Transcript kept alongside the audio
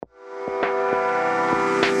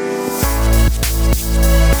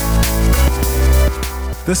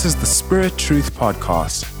This is the Spirit Truth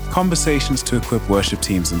Podcast, conversations to equip worship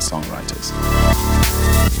teams and songwriters.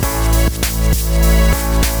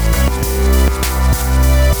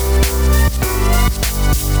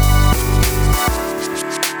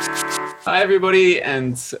 Hi everybody,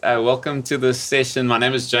 and welcome to this session. My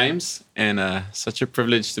name is James, and such a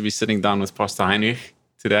privilege to be sitting down with Pastor Heinrich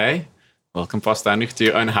today. Welcome, Pastor Heinrich, to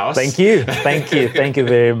your own house. Thank you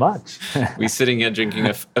very much. We're sitting here drinking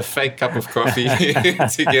a fake cup of coffee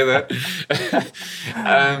together.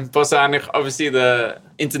 Pastor Heinrich, obviously the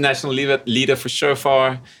international leader for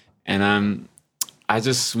Shofar, and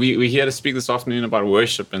we're here to speak this afternoon about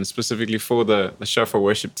worship, and specifically for the Shofar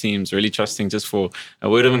worship teams, really trusting just for a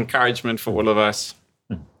word of encouragement for all of us,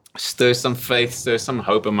 stir some faith, stir some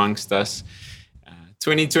hope amongst us.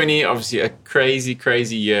 2020, obviously a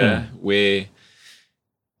crazy year where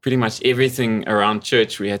pretty much everything around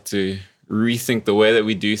church, we had to rethink the way that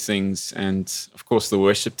we do things. And of course, the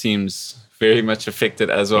worship teams very much affected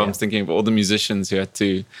as well. Yeah. I'm thinking of all the musicians who had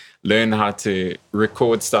to learn how to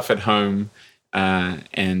record stuff at home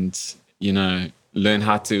and, learn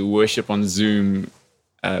how to worship on Zoom,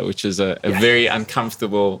 which is a very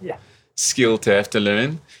uncomfortable skill to have to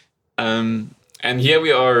learn. And here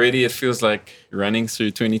we are already, it feels like running through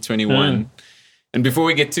 2021. And before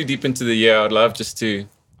we get too deep into the year, I'd love just to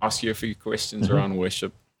ask you a few questions around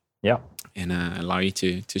worship. Yeah. And allow you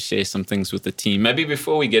to share some things with the team. Maybe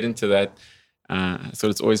before we get into that, I thought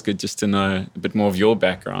it's always good just to know a bit more of your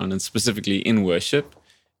background and specifically in worship.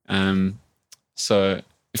 So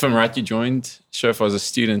if I'm right, you joined Shofar as a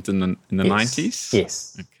student in the 90s?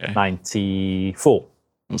 Yes. Okay. 94.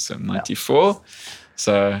 Awesome, 94. Yeah.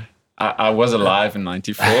 So I was alive in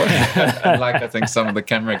 94, unlike I think some of the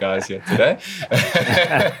camera guys here today.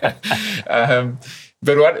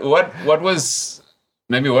 But what was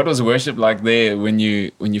worship like there when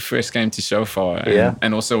you first came to Shofar?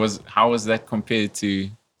 And also how was that compared to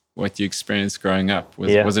what you experienced growing up?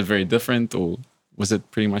 Was it very different, or was it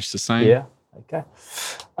pretty much the same? Yeah. Okay.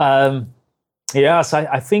 So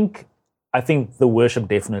I think the worship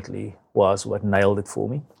definitely was what nailed it for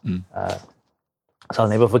me. So I'll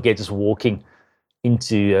never forget just walking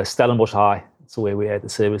into Stellenbosch High. That's where we had the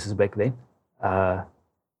services back then.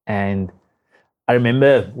 And I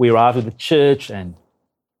remember we arrived at the church, and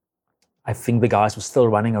I think the guys were still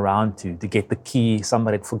running around to get the key.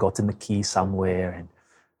 Somebody had forgotten the key somewhere, and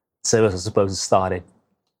service was supposed to start at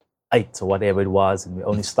 8 or whatever it was, and we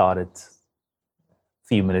only started a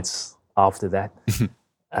few minutes after that.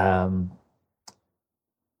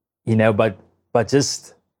 But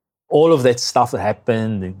just all of that stuff that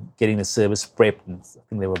happened, and getting the service prepped, and I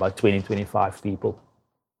think there were about 20, 25 people.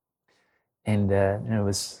 And it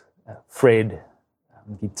was Fred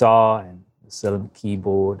on guitar, and Sil on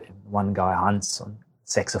keyboard, and one guy, Hans, on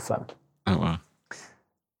saxophone. Oh, wow.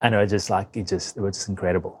 And it was just like, it was just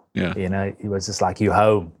incredible. Yeah. It was just like you're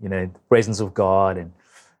home, the presence of God, and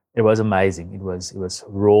it was amazing. It was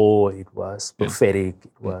raw, it was prophetic,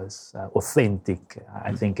 it was authentic.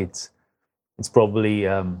 I think it's probably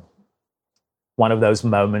one of those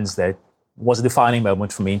moments that was a defining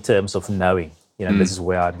moment for me in terms of knowing, this is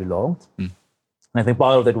where I belonged. And I think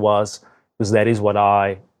part of that was because that is what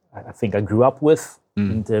I think I grew up with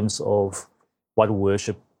in terms of what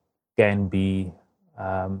worship can be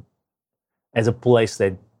as a place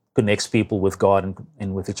that connects people with God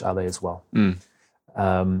and with each other as well.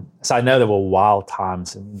 So I know there were wild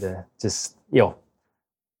times, and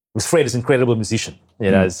was Fred is an incredible musician.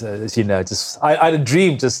 As you know, I had a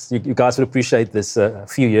dream. You guys would appreciate this a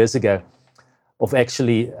few years ago, of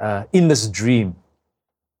actually in this dream,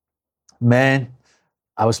 man,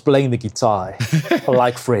 I was playing the guitar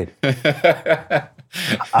like Fred.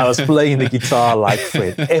 I was playing the guitar like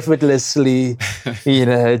Fred, effortlessly.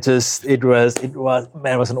 It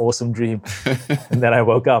was an awesome dream. And then I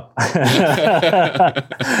woke up,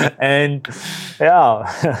 and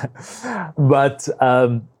but.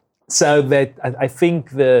 So that I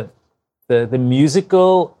think the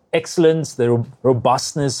musical excellence, the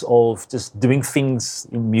robustness of just doing things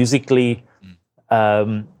musically,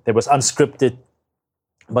 that was unscripted,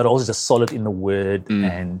 but also just solid in the word,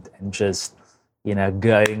 and just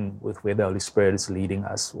going with where the Holy Spirit is leading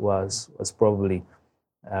us was probably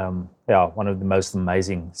one of the most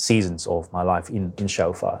amazing seasons of my life in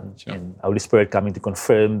Shofar, and Holy Spirit coming to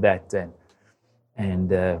confirm that, and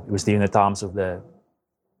it was during the times of the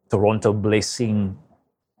Toronto blessing.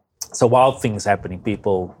 So wild things happening.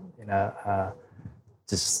 People,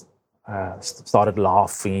 just started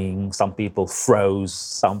laughing. Some people froze.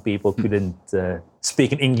 Some people couldn't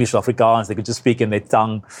speak in English or Afrikaans. They could just speak in their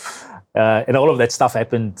tongue. And all of that stuff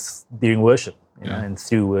happened during worship, and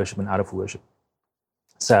through worship and out of worship.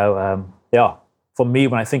 So, for me,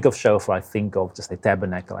 when I think of shofar, I think of just a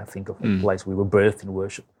tabernacle. I think of a place we were birthed in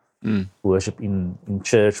worship. Worship in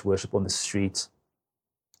church, worship on the streets.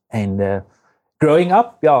 And growing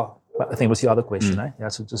up, I think was the other question, eh? Yeah,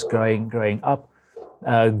 so just growing up.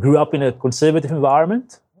 Grew up in a conservative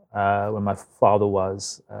environment when my father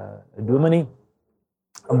was a dominee.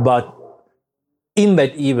 But in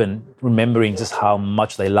that, even remembering just how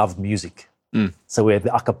much they loved music. So we had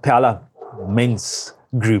the a cappella men's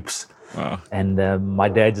groups. Wow. And my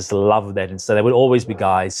dad just loved that. And so there would always be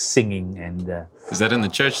guys singing. And is that in the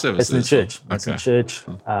church services? It's in the church. Okay. It's in church.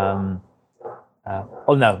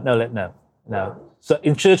 No. So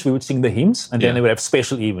in church, we would sing the hymns, and then they would have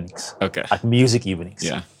special evenings. Okay. Like music evenings.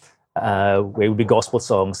 Yeah. Where it would be gospel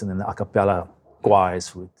songs, and then the a cappella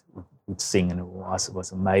choirs would sing, and it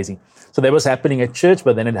was amazing. So that was happening at church,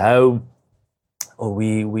 but then at home,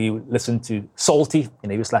 we listened to Salty,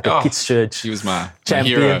 and he was like a kids' church. He was my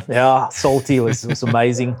champion. hero. Yeah, Salty was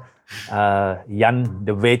amazing. Jan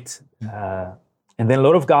de Wet, and then a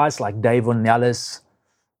lot of guys like Dave Nellis,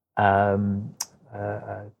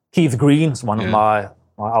 Keith Green is one of my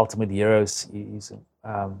ultimate heroes. He's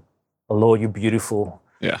Lord, You're Beautiful.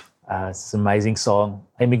 Yeah. It's an amazing song.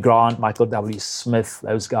 Amy Grant, Michael W. Smith,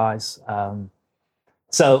 those guys.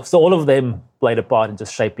 So all of them played a part in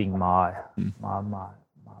just shaping my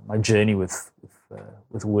journey with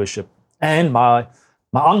worship. And my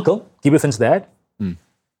uncle, Gibbethan's dad,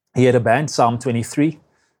 he had a band, Psalm 23,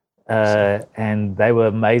 and they were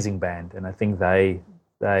an amazing band. And I think they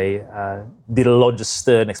did a lot to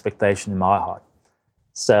stir an expectation in my heart.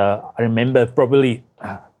 So I remember probably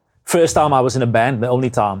first time I was in a band, the only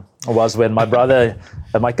time, was when my brother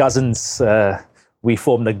and my cousins, we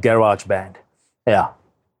formed a garage band. Yeah.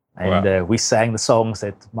 And we sang the songs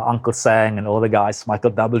that my uncle sang, and all the guys,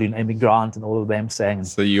 Michael W. and Amy Grant, and all of them sang.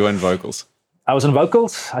 So you were in vocals? I was on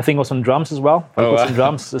vocals. I think I was on drums as well. Vocals and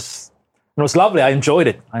drums. It was lovely. I enjoyed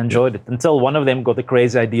it until one of them got the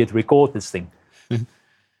crazy idea to record this thing.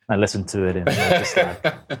 I listened to it and I was just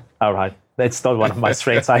like, all right, that's not one of my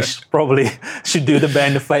strengths. I probably should do the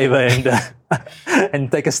band a favor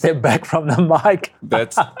and take a step back from the mic.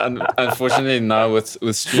 That's unfortunately now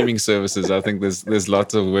with streaming services, I think there's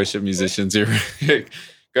lots of worship musicians who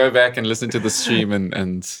go back and listen to the stream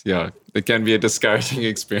and it can be a discouraging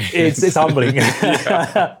experience. It's humbling.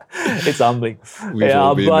 It's humbling.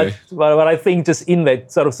 But I think just in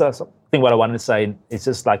that sort of thing, what I wanted to say, it's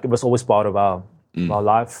just like it was always part of our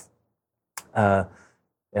life.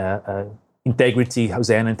 Integrity,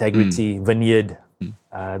 Hosanna Integrity, Vineyard,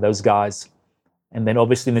 those guys. And then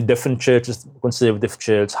obviously in the different churches, conservative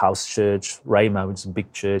church, house church, Rhema, which is a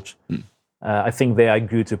big church. I think there I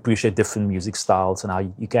grew to appreciate different music styles and how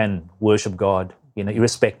you can worship God,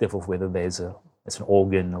 irrespective of whether there's an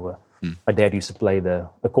organ or my dad used to play the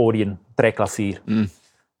accordion, trekklavier, and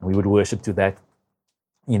we would worship to that,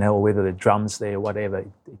 or whether the drums there, whatever.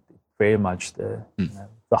 It very much the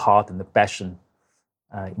heart and the passion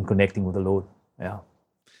in connecting with the Lord. Yeah.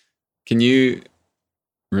 Can you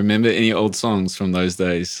remember any old songs from those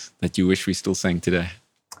days that you wish we still sang today?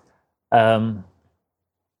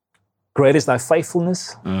 Great is Thy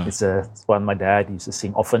Faithfulness. It's one my dad used to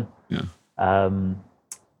sing often. Yeah.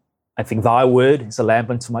 I think Thy Word is a lamp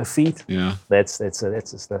unto my feet. Yeah. That's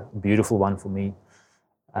just a beautiful one for me.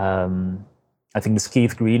 I think the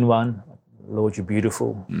Keith Green one, Lord, You're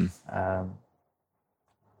Beautiful. I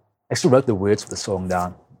actually wrote the words of the song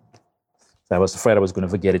down. So I was afraid I was going to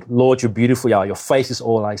forget it. Lord, You're beautiful. Yeah, Your face is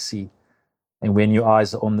all I see. And when Your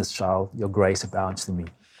eyes are on this child, Your grace abounds to me.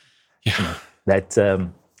 Yeah.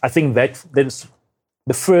 I think that's one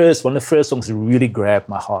of the first songs that really grabbed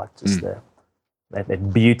my heart. Just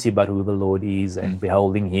that beauty about who the Lord is and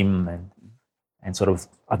beholding Him and sort of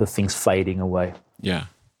other things fading away. Yeah.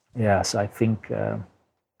 Yeah, so I think, and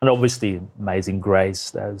obviously Amazing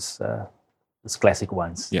Grace, those classic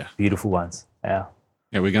ones, beautiful ones. Yeah.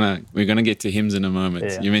 Yeah, we're gonna get to hymns in a moment.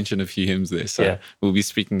 Yeah. You mentioned a few hymns there, so we'll be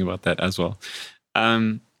speaking about that as well.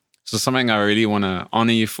 So something I really want to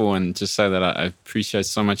honor you for and just say that I appreciate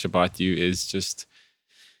so much about you is just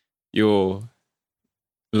your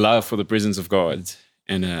love for the presence of God.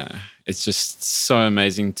 And it's just so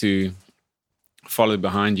amazing to follow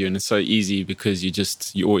behind you. And it's so easy because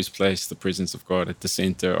you always place the presence of God at the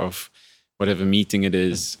center of whatever meeting it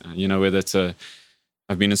is. Whether it's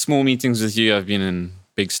I've been in small meetings with you, I've been in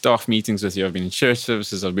big staff meetings with you, I've been in church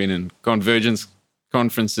services, I've been in Convergence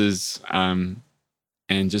conferences,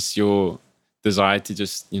 and just your desire to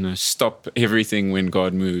just, stop everything when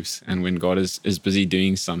God moves and when God is busy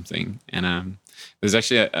doing something. And there's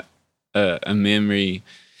actually a memory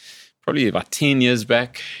probably about 10 years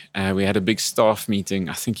back, we had a big staff meeting.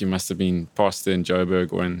 I think you must have been pastor in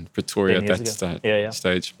Joburg or in Pretoria at that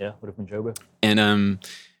stage. Yeah, would have been Joburg. And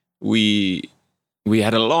we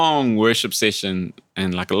had a long worship session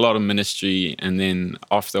and like a lot of ministry. And then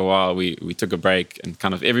after a while, we took a break and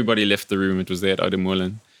kind of everybody left the room. It was there at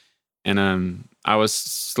Oudtshoorn. And I was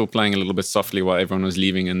still playing a little bit softly while everyone was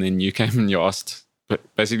leaving. And then you came and you asked, but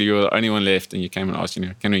basically you were the only one left, and you came and asked,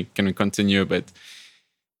 can we continue a bit?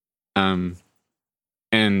 And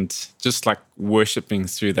just like worshiping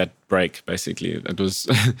through that break, basically, it was,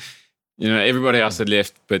 everybody else had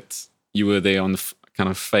left, but you were there on the kind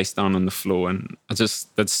of face down on the floor, and that's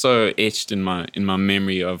so etched in my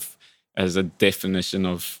memory as a definition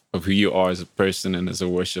of who you are as a person and as a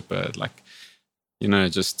worshiper. Like,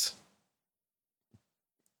 just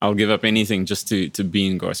I'll give up anything just to be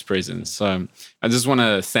in God's presence. So I just want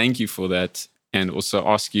to thank you for that, and also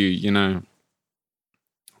ask you,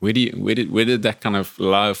 where did that kind of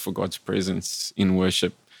love for God's presence in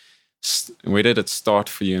worship, where did it start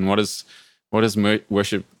for you, and what has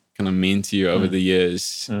worship kind of meant to you over the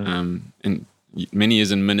years, and many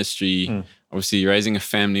years in ministry? Obviously, you're raising a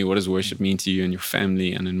family. What does worship mean to you and your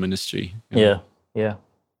family and in ministry? Yeah.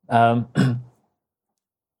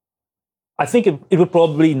 I think it would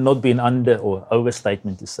probably not be an under or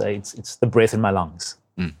overstatement to say it's the breath in my lungs.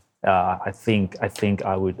 I think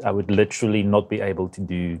I would literally not be able to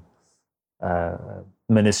do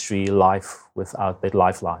ministry life without that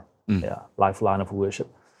lifeline. Lifeline of worship.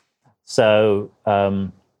 So I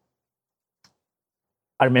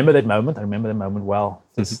remember that moment. Well.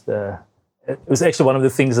 It was actually one of the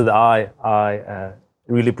things that I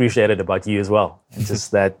really appreciated about you as well. And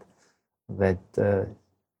just that the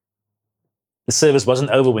service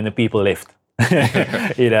wasn't over when the people left.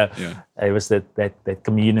 It was that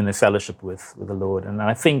communion and fellowship with the Lord. And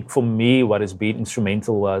I think for me, what has been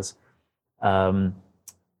instrumental was there's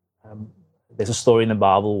a story in the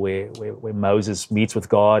Bible where Moses meets with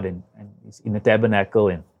God and he's in the tabernacle,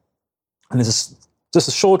 and there's just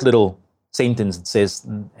a short little sentence that says,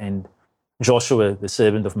 and Joshua, the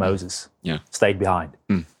servant of Moses, stayed behind.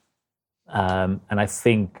 And I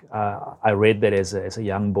think I read that as a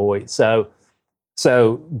young boy.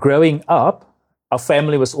 So growing up, our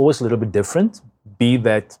family was always a little bit different. Be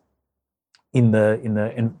that in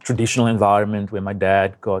the traditional environment where my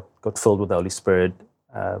dad got filled with the Holy Spirit,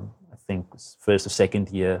 I think it was first or second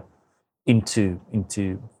year into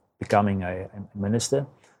becoming a minister.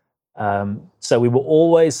 So we were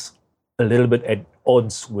always a little bit at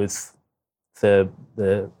odds with the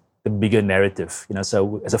bigger narrative.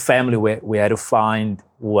 So as a family, we had to find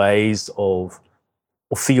ways of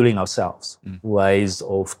fueling ourselves, ways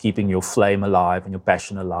of keeping your flame alive and your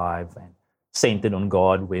passion alive and centered on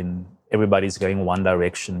God when everybody's going one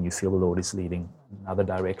direction and you feel the Lord is leading another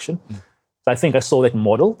direction. So I think I saw that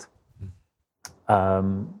modeled,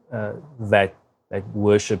 that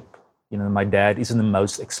worship. My dad isn't the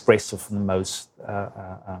most expressive, the most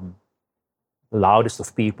loudest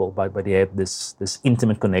of people, but he had this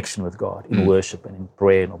intimate connection with God in worship and in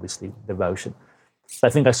prayer and obviously devotion. So I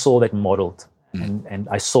think I saw that modeled. And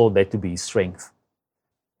I saw that to be strength.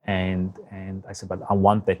 And I said, but I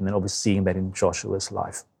want that. And then obviously seeing that in Joshua's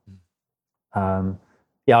life. And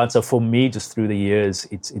so for me, just through the years,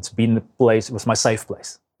 it's been the place, it was my safe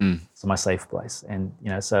place. It's my safe place. And,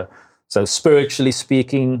 so spiritually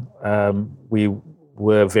speaking, we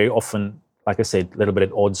were very often, like I said, a little bit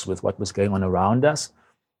at odds with what was going on around us.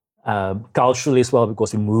 Culturally as well,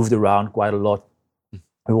 because we moved around quite a lot.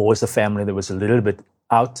 We were always a family that was a little bit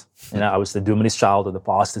out. I was the Dominic's child or the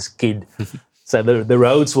pastor's kid. So the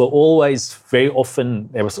roads were always, very often,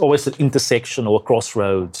 there was always an intersection or a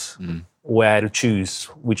crossroads where I had to choose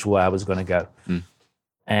which way I was going to go.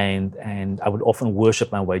 And I would often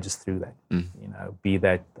worship my way just through that. Be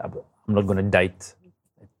that I'm not going to date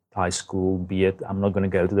at high school, be it I'm not going to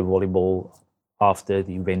go to the volleyball after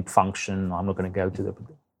the event function, or I'm not going to go to the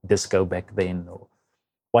disco back then, or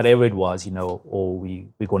whatever it was, or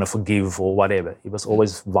we're going to forgive or whatever. It was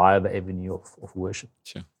always via the avenue of worship.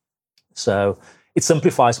 Sure. So it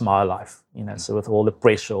simplifies my life, So with all the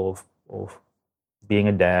pressure of being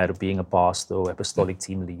a dad or being a pastor or apostolic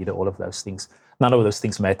team leader, all of those things, none of those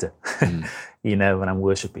things matter, when I'm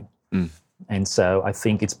worshiping. And so I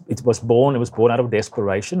think it was born out of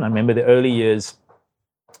desperation. I remember the early years,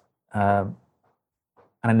 and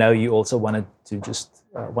I know you also wanted to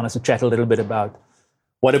want us to chat a little bit about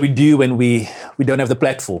what do we do when we don't have the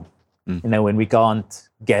platform? When we can't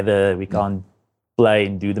gather, we can't play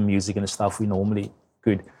and do the music and the stuff we normally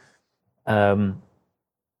could.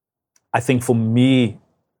 I think for me,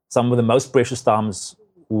 some of the most precious times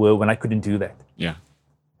were when I couldn't do that. Yeah.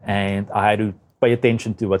 and I had to pay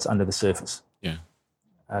attention to what's under the surface. Yeah.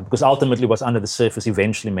 Because ultimately, what's under the surface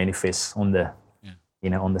eventually manifests on the,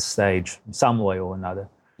 on the stage in some way or another.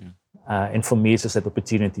 And for me, it's just that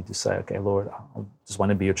opportunity to say, okay, Lord, I just want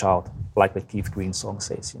to be your child, like the Keith Green song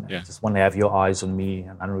says. I just want to have your eyes on me,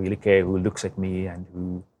 and I don't really care who looks at me and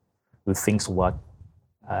who thinks what.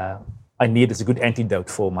 I need as a good antidote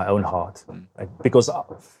for my own heart, because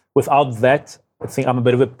without that, I think I'm a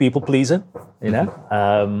bit of a people pleaser,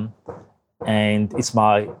 and it's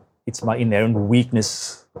my inherent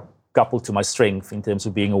weakness coupled to my strength in terms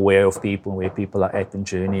of being aware of people and where people are at and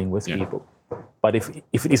journeying with people. But if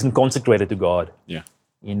it isn't consecrated to God, it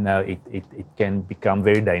can become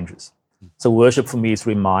very dangerous. So worship for me is a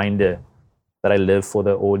reminder that I live for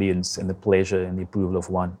the audience and the pleasure and the approval of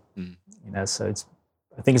one. So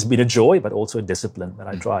I think it's been a joy, but also a discipline that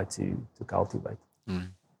I try to cultivate.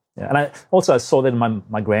 Yeah, and I saw that in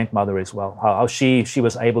my grandmother as well, how she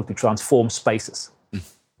was able to transform spaces,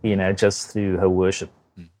 just through her worship.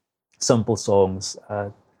 Simple songs,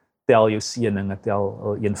 tel jou seëninge,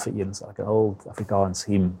 tel een vir een, like an old Afrikaans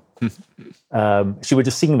hymn. She would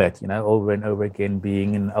just sing that, over and over again.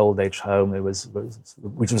 Being in an old age home,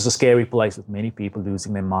 which was a scary place with many people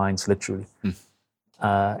losing their minds, literally.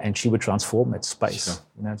 And she would transform that space,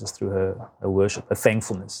 just through her worship, her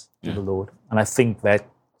thankfulness to the Lord. And I think that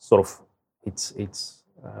sort of it's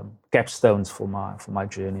capstones for my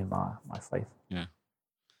journey and my faith. Yeah.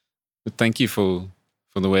 But thank you for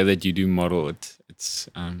the way that you do model it. It's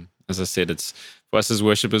as I said, it's for us as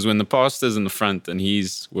worshipers, when the pastor's in the front and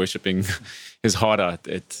he's worshiping his heart out,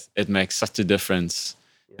 it makes such a difference.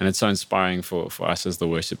 And it's so inspiring for us as the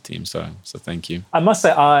worship team. So thank you. I must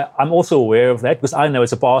say, I'm also aware of that because I know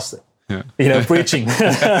as a pastor, preaching.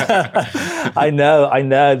 I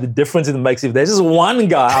know the difference it makes. If there's just one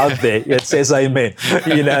guy out there that says amen,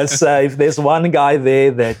 so if there's one guy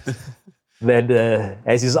there that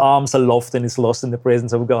has his arms aloft and is lost in the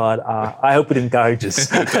presence of God, I hope it encourages.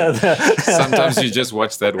 Sometimes you just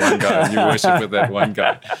watch that one guy and you worship with that one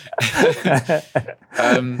guy.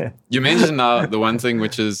 You mentioned now the one thing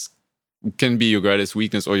which can be your greatest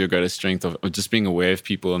weakness or your greatest strength of just being aware of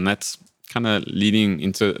people, and that's kind of leading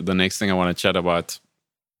into the next thing I want to chat about.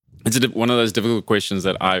 It's one of those difficult questions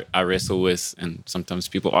that I wrestle with, and sometimes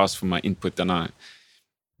people ask for my input, and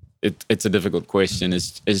it's a difficult question.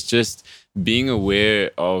 It's just being aware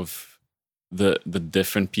of the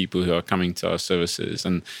different people who are coming to our services.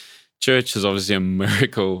 And church is obviously a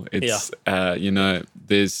miracle. It's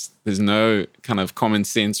there's no kind of common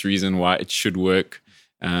sense reason why it should work,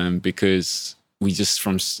 because we just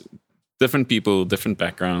from different people, different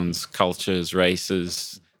backgrounds, cultures,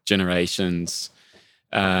 races, generations.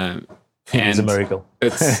 It's a miracle.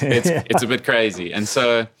 It's a bit crazy. And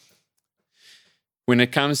so when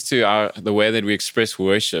it comes to the way that we express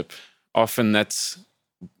worship, often that's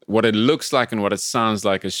what it looks like and what it sounds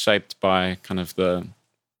like is shaped by kind of the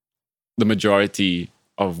majority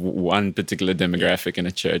of one particular demographic in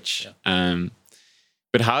a church.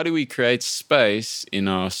 But how do we create space in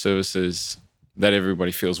our services that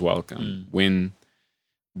everybody feels welcome when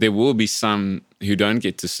there will be some who don't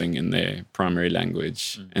get to sing in their primary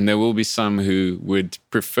language, and there will be some who would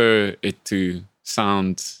prefer it to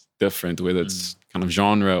sound different, whether it's kind of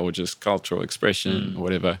genre or just cultural expression or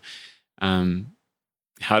whatever.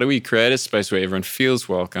 How do we create a space where everyone feels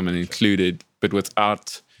welcome and included, but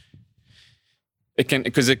without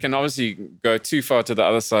because it can obviously go too far to the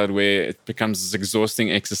other side where it becomes this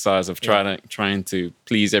exhausting exercise of trying to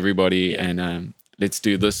please everybody and let's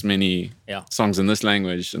do this many songs in this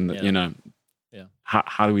language, and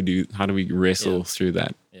how do we wrestle through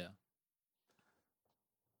that?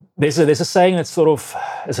 There's a saying that sort of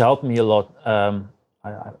has helped me a lot. I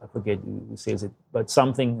forget who says it, but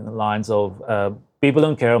something in the lines of people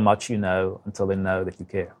don't care how much you know until they know that you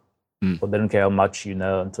care. Or they don't care how much you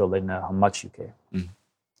know until they know how much you care.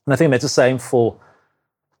 And I think that's the same for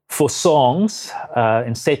songs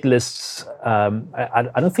and set lists. I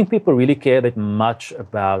don't think people really care that much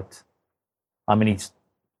about how many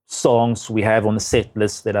songs we have on the set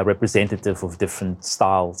list that are representative of different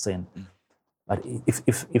styles. And but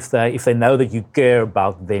if they know that you care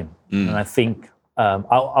about them, and I think I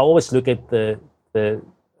always look at the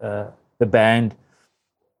band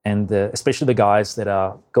and especially the guys that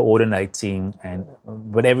are coordinating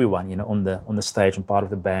but everyone on the stage and part of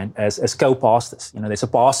the band as co-pastors. There's a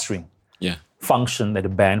pastoring function that a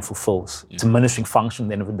band fulfills. It's a ministering function. At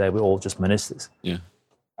the end of the day, we're all just ministers.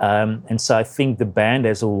 And so I think the band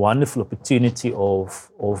has a wonderful opportunity of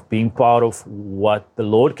being part of what the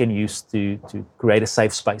Lord can use to create a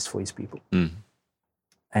safe space for His people.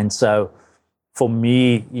 And so for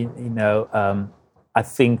me, I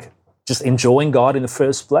think just enjoying God in the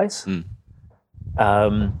first place,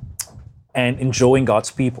 and enjoying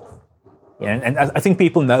God's people. Yeah, and I think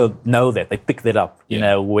people know that. They pick that up, you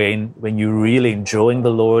know, when you're really enjoying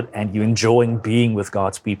the Lord and you're enjoying being with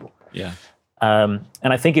God's people. Yeah. And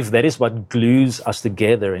I think if that is what glues us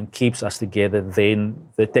together and keeps us together, then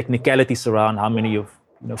the technicalities around how many of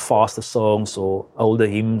faster songs or older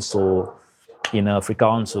hymns or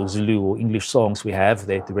Afrikaans or Zulu or English songs we have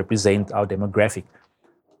there to represent our demographic,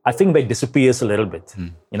 I think that disappears a little bit.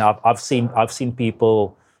 I've seen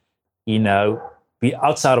people, be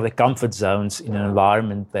outside of their comfort zones in an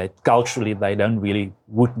environment that culturally they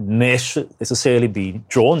wouldn't necessarily be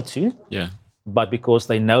drawn to. Yeah. But because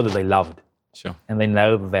they know that they love it. Sure. And they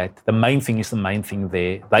know that the main thing is the main thing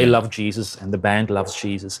there. They love Jesus and the band loves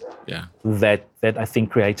Jesus. Yeah. That I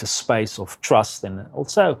think creates a space of trust, and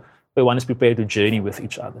also where one is prepared to journey with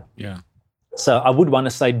each other. Yeah. So I would want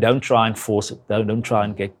to say, don't try and force it. Don't try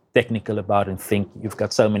and get technical about it and think you've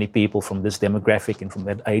got so many people from this demographic and from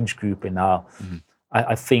that age group. And now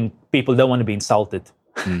I think people don't want to be insulted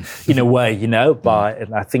in a way, and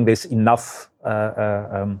I think there's enough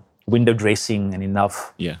window dressing and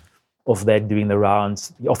enough of that doing the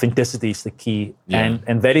rounds. The authenticity is the key. Yeah.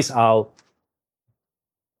 And that is our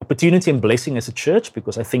opportunity and blessing as a church,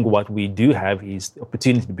 because I think what we do have is the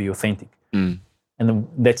opportunity to be authentic. And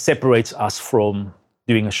that separates us from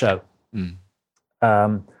doing a show.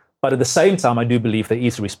 But at the same time, I do believe there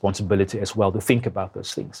is a responsibility as well to think about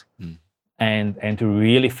those things. And to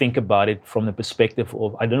really think about it from the perspective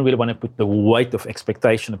of, I don't really want to put the weight of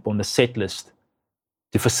expectation upon the set list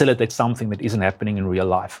to facilitate something that isn't happening in real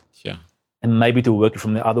life. Yeah. And maybe to work it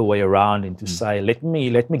from the other way around and to say, let me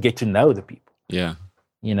get to know the people. Yeah.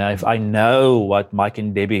 If I know what Mike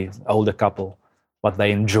and Debbie, older couple, what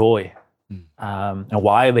they enjoy and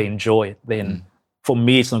why they enjoy it, then for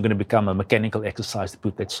me, it's not going to become a mechanical exercise to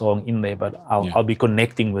put that song in there, but I'll be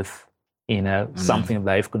connecting with, something that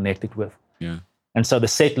they've connected with. Yeah. And so the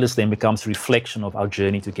set list then becomes a reflection of our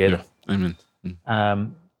journey together. Yeah.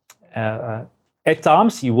 Amen. At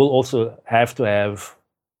times, you will also have to have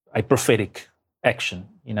a prophetic action,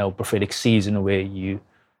 prophetic season where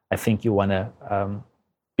I think you want to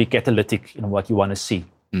be catalytic in what you want to see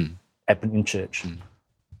happen in church.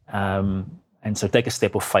 And so take a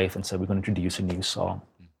step of faith and say, we're going to introduce a new song.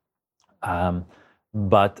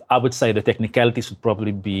 But I would say the technicalities would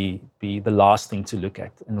probably be the last thing to look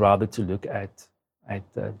at, and rather to look at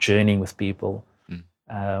journeying with people,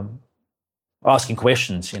 asking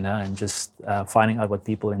questions, and just finding out what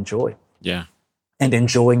people enjoy. Yeah. And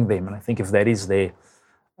enjoying them. And I think if that is there,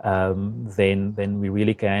 then we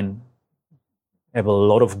really can have a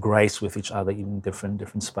lot of grace with each other in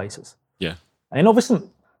different spaces. Yeah. And obviously,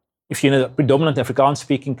 if you're in a predominant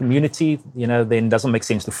Afrikaans-speaking community, then it doesn't make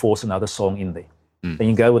sense to force another song in there. Then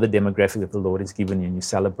you go with the demographic that the Lord has given you and you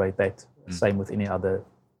celebrate that. Same with any other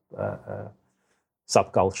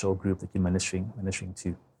subcultural group that you're ministering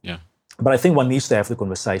to. Yeah. But I think one needs to have the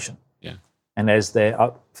conversation. Yeah. And if there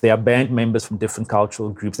are band members from different cultural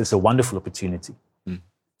groups, there's a wonderful opportunity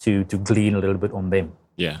to glean a little bit on them.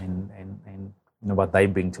 Yeah. And what they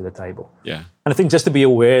bring to the table. Yeah. And I think just to be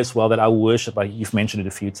aware as well that our worship, you've mentioned it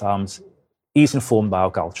a few times, is informed by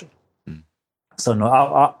our culture. So no,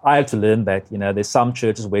 I had to learn that, there's some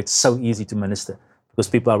churches where it's so easy to minister because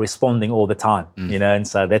people are responding all the time, and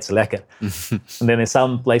so that's lekker. And then there's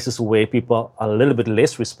some places where people are a little bit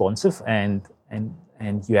less responsive and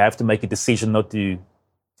you have to make a decision not to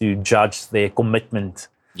judge their commitment,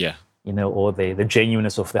 or the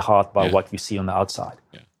genuineness of their heart by what you see on the outside.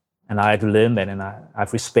 Yeah. And I had to learn that, and I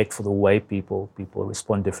have respect for the way people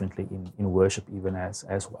respond differently in worship even as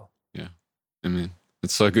well. Yeah, amen.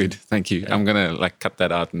 It's so good. Thank you. I'm going to cut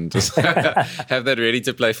that out and just have that ready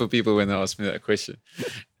to play for people when they ask me that question.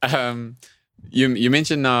 You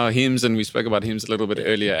mentioned now hymns, and we spoke about hymns a little bit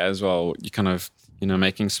earlier as well. You kind of,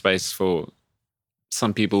 making space for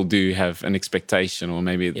some people do have an expectation, or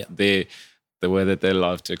maybe the way that they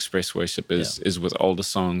love to express worship is with older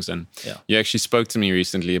songs. And you actually spoke to me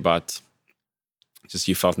recently about just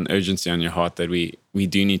you felt an urgency on your heart that we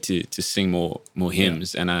do need to sing more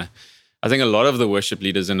hymns. And I think a lot of the worship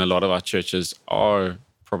leaders in a lot of our churches are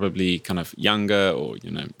probably kind of younger or,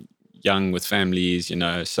 young with families,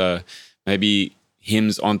 so maybe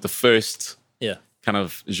hymns aren't the first kind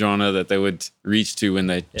of genre that they would reach to when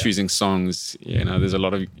they're choosing songs. There's a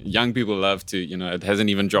lot of young people love to, it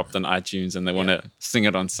hasn't even dropped on iTunes and they want to sing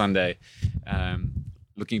it on Sunday,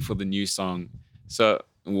 looking for the new song. So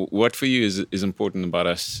what for you is important about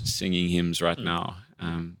us singing hymns right now?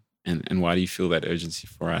 And why do you feel that urgency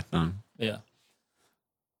for right now? Yeah.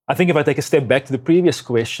 I think if I take a step back to the previous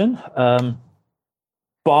question,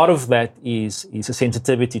 part of that is a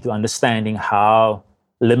sensitivity to understanding how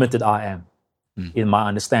limited I am in my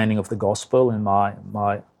understanding of the gospel and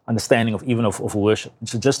my understanding of even of worship. And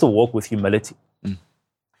so just to walk with humility.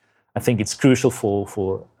 I think it's crucial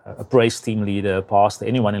for a praise team leader, a pastor,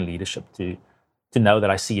 anyone in leadership to know that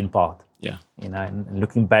I see in part. Yeah. You know, and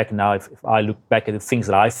looking back now, if I look back at the things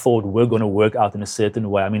that I thought were going to work out in a certain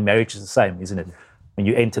way, I mean, marriage is the same, isn't it? When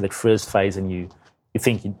you enter that first phase and you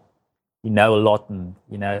think you know a lot and,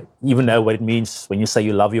 you know, even know what it means when you say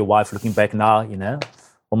you love your wife, looking back now, you know,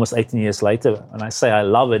 almost 18 years later, when I say I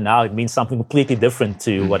love her now, it means something completely different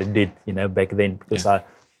to what it did, you know, back then, because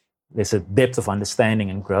there's a depth of understanding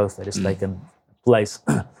and growth that has taken place.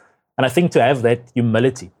 And I think to have that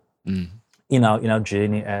humility in our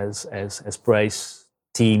journey as praise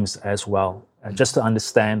teams as well, just to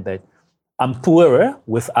understand that I'm poorer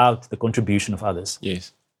without the contribution of others.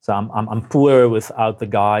 Yes. So I'm poorer without the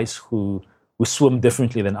guys who swim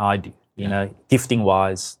differently than I do, you know, gifting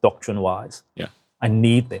wise, doctrine wise. Yeah. I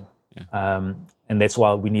need them. Yeah. And that's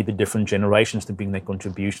why we need the different generations to bring their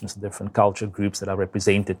contributions, the different culture groups that are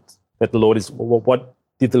represented, that the Lord is, what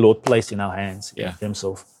did the Lord place in our hands in terms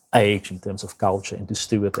of age, in terms of culture, and to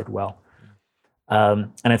steward that well.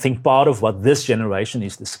 And I think part of what this generation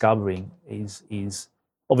is discovering is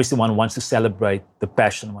obviously one wants to celebrate the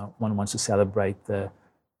passion, one wants to celebrate the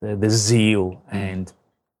zeal and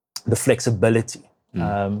the flexibility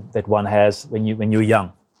that one has when you're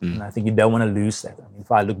young. And I think you don't want to lose that. I mean,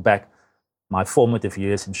 if I look back, my formative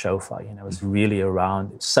years in Shofar, you know, was really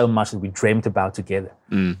around so much that we dreamt about together.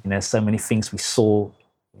 You know, so many things we saw,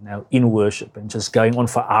 you know, in worship and just going on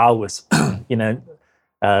for hours. You know,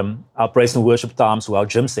 our praise and worship times were our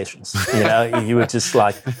gym sessions. You know, you were just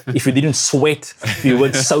like, if you didn't sweat, if you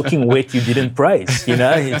weren't soaking wet, you didn't praise. You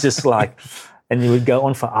know, it's just like, and you would go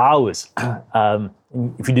on for hours.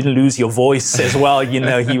 If you didn't lose your voice as well, you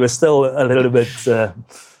know, he was still a little bit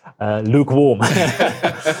lukewarm.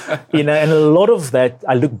 You know, and a lot of that,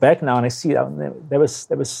 I look back now and I see there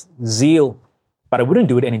was zeal, but I wouldn't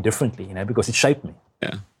do it any differently, you know, because it shaped me.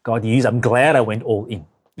 Yeah. God used, I'm glad I went all in,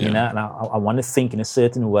 you know, and I want to think in a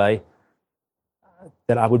certain way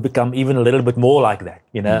that I would become even a little bit more like that,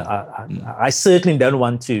 you know. I certainly don't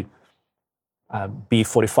want to be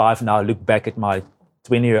 45 now, look back at my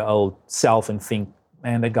 20-year-old self and think,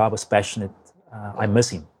 man, that guy was passionate. I miss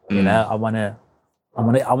him, you know. I want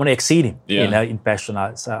to exceed him, you know, in passion.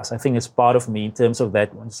 So I think it's part of me in terms of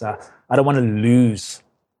that. I don't want to lose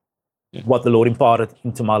what the Lord imparted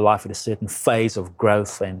into my life at a certain phase of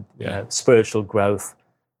growth and you know, spiritual growth,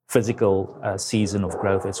 physical season of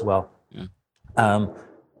growth as well.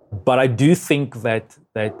 But I do think that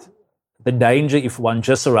the danger, if one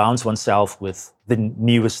just surrounds oneself with the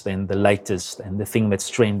newest and the latest and the thing that's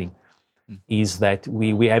trending, is that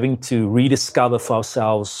we're having to rediscover for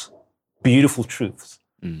ourselves beautiful truths,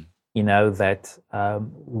 you know, that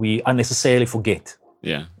we unnecessarily forget.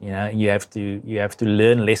 Yeah. You know, you have to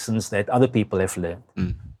learn lessons that other people have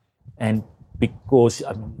learned. And because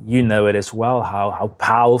you know it as well, how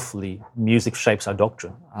powerfully music shapes our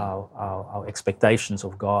doctrine, our expectations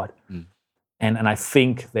of God. And I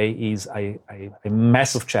think there is a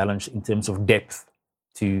massive challenge in terms of depth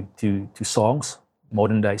to songs,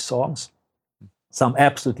 modern day songs. Some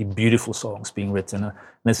absolutely beautiful songs being written. And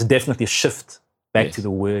there's definitely a shift back to the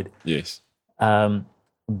word. Yes.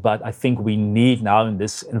 But I think we need now in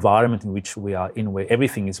this environment in which we are in, where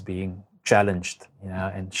everything is being challenged, you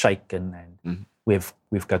know, and shaken, and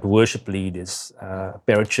we've got worship leaders,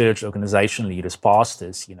 parachurch organization leaders,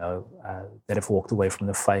 pastors, you know, that have walked away from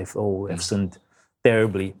the faith or have sinned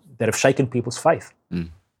terribly, that have shaken people's faith.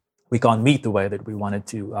 We can't meet the way that we wanted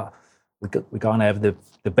to. We can't have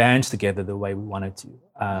the bands together the way we wanted to.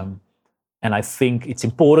 And I think it's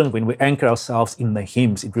important when we anchor ourselves in the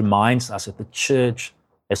hymns, it reminds us that the church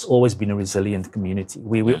has always been a resilient community.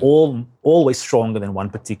 We're all always stronger than one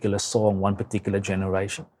particular song, one particular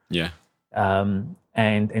generation. Yeah.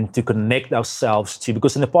 And to connect ourselves to,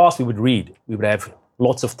 because in the past we would have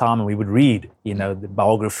lots of time and we would read, you know, the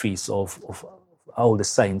biographies of older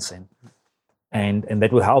saints, and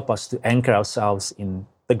that will help us to anchor ourselves in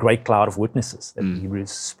the great cloud of witnesses that the Hebrews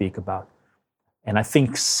speak about. And I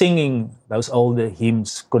think singing those older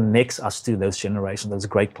hymns connects us to those generations, those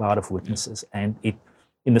great cloud of witnesses, and it,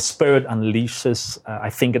 in the spirit, unleashes, I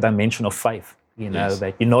think, a dimension of faith, you know,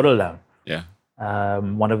 that you're not alone. Yeah.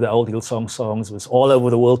 One of the old Hillsong songs was, all over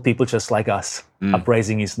the world, people just like us are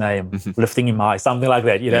praising his name, lifting him high, something like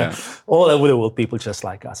that, you know. All over the world, people just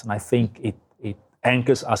like us. And I think it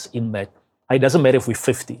anchors us in that. It doesn't matter if we're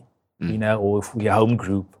 50, you know, or if we're a home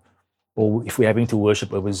group, or if we're having to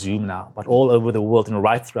worship over Zoom now, but all over the world and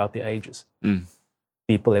right throughout the ages.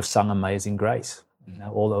 people have sung Amazing Grace. You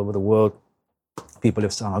know, all over the world, people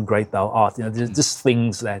have sung How Great Thou Art. You know, there's just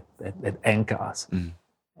things that anchor us.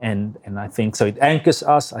 And I think so. It anchors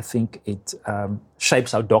us. I think it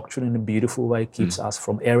shapes our doctrine in a beautiful way, keeps us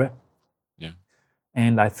from error. Yeah.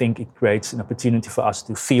 And I think it creates an opportunity for us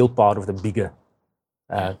to feel part of the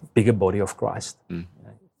bigger body of Christ.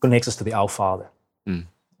 Connects us to the Our Father.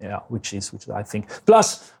 Yeah, which is I think.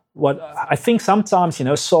 Plus, what I think sometimes, you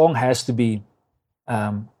know, song has to be.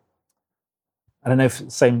 I don't know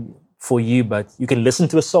if same for you, but you can listen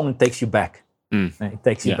to a song and it takes you back. It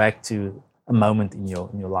takes you back to a moment in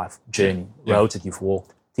your life journey, roads that you've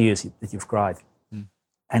walked, tears that you've cried.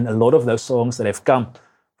 And a lot of those songs that have come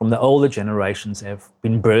from the older generations have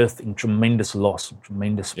been birthed in tremendous loss,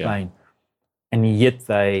 tremendous pain, and yet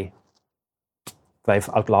they've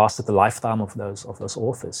outlasted the lifetime of those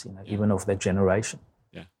authors, you know, even of their generation.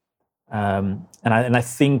 And I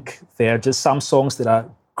think there are just some songs that are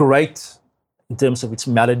great in terms of its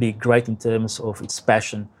melody, great in terms of its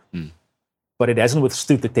passion, but it hasn't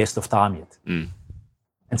withstood the test of time yet.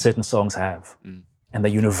 And certain songs have, and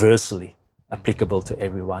they're universally applicable to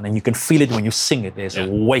everyone. And you can feel it when you sing it. There's a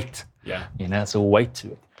weight, you know, there's a weight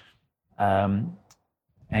to it.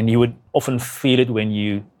 And you would often feel it when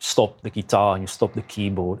you stop the guitar and you stop the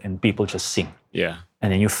keyboard and people just sing. Yeah.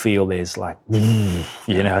 And then you feel there's like,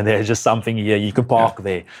 you know, there's just something here, you can park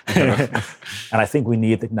there. And I think we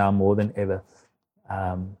need it now more than ever.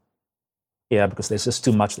 Because there's just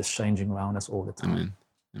too much that's changing around us all the time.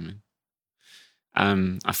 Amen.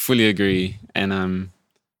 I fully agree. And I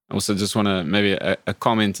also just want to maybe a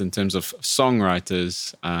comment in terms of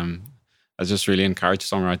songwriters. I just really encourage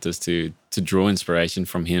songwriters to draw inspiration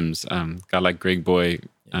from hymns. A guy like Greg Boy,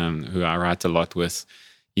 who I write a lot with,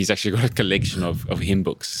 he's actually got a collection of hymn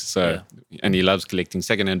books. So, and he loves collecting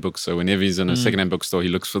secondhand books. So whenever he's in a secondhand bookstore, he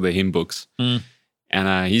looks for the hymn books, and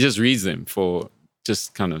he just reads them for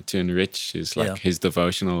just kind of to enrich his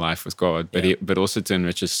devotional life with God, but also to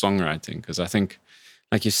enrich his songwriting. Because I think,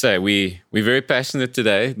 like you say, we're very passionate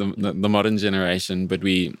today, the modern generation, but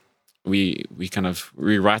we kind of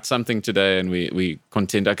rewrite something today and we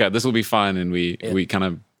contend, okay, this will be fine, and we kind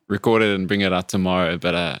of record it and bring it out tomorrow.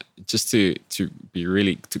 But just to be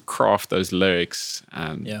really to craft those lyrics,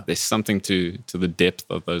 there's something to the depth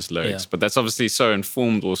of those lyrics. But that's obviously so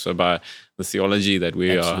informed also by the theology that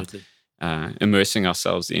we are immersing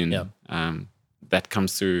ourselves in. That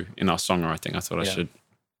comes through in our songwriting. I thought I should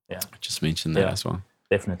just mention that as well.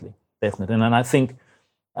 Definitely. And I think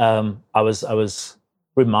I was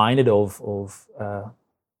reminded of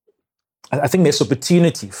I think there's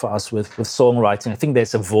opportunity for us with songwriting. I think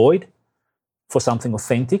there's a void for something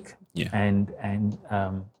authentic and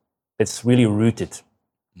it's really rooted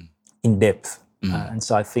in depth. And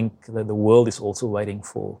so I think that the world is also waiting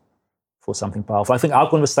for something powerful. I think our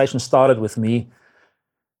conversation started with me,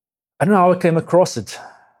 I don't know how I came across it,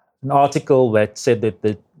 an article that said that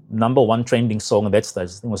the number one trending song at that stage,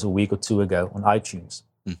 I think it was a week or two ago on iTunes,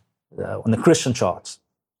 on the Christian charts,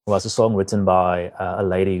 was a song written by a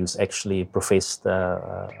lady who's actually professed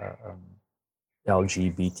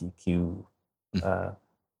LGBTQ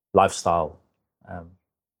lifestyle, I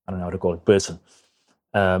don't know how to call it, person,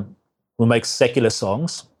 who makes secular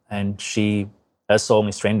songs, and her song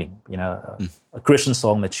is trending, you know, a Christian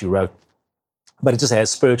song that she wrote, but it just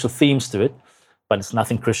has spiritual themes to it, but it's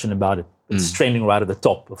nothing Christian about it. It's trending right at the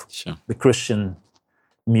top of the Christian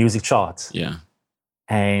music charts.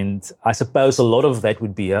 And I suppose a lot of that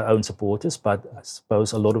would be our own supporters, but I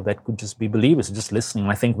suppose a lot of that could just be believers just listening.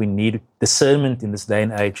 I think we need discernment in this day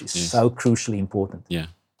and age is so crucially important.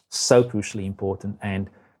 So crucially important. And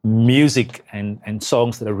music and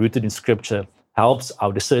songs that are rooted in Scripture helps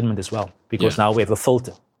our discernment as well, because now we have a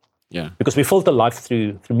filter. Because we filter life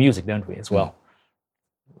through music, don't we, as well?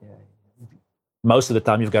 Most of the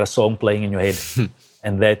time you've got a song playing in your head,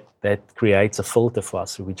 and that creates a filter for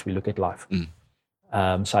us through which we look at life.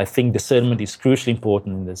 So I think discernment is crucially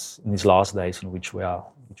important in these last days in which we are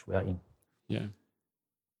in.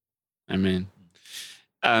 Amen.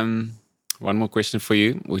 One more question for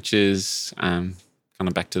you, which is kind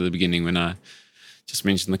of back to the beginning when I just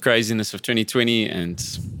mentioned the craziness of 2020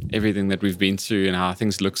 and everything that we've been through and how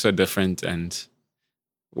things look so different. And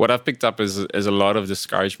what I've picked up is a lot of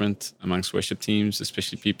discouragement amongst worship teams,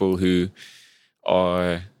 especially people who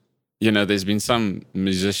are, you know, there's been some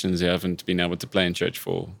musicians who haven't been able to play in church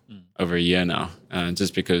for over a year now,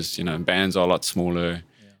 just because, you know, bands are a lot smaller,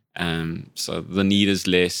 so the need is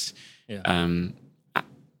less.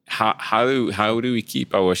 How do we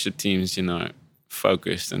keep our worship teams, you know,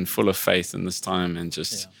 focused and full of faith in this time, and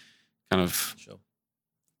just kind of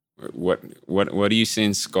what do you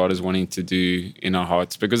sense God is wanting to do in our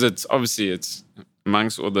hearts? Because it's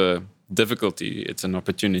amongst all the difficulty, it's an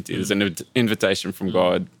opportunity. There's an invitation from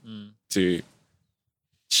God to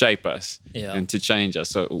shape us and to change us.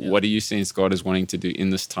 So what do you sense God is wanting to do in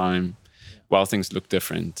this time while things look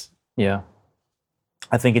different? Yeah.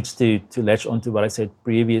 I think it's to latch onto what I said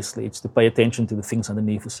previously. It's to pay attention to the things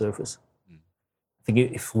underneath the surface. I think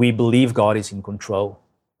if we believe God is in control,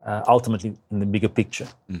 ultimately in the bigger picture,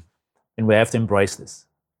 then we have to embrace this.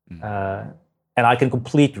 And I can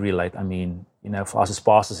completely relate. I mean, for us as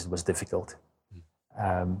pastors, it was difficult.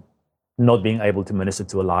 Not being able to minister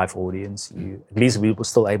to a live audience. At least we were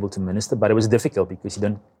still able to minister, but it was difficult because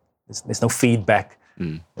there's no feedback.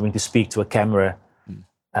 Having to speak to a camera,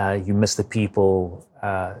 you miss the people.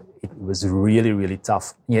 It was really, really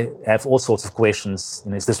tough. You have all sorts of questions.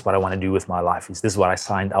 Is this what I want to do with my life? Is this what I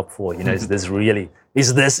signed up for? Is this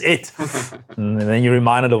it? And then you're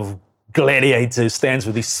reminded of Gladiator who stands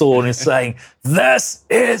with his sword and saying, "This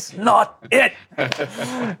is not it."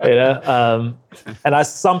 And I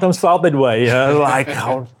sometimes felt that way. Like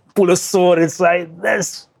I'll pull a sword and say,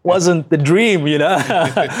 "This wasn't the dream."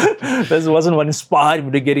 This wasn't what inspired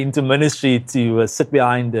me to get into ministry, to sit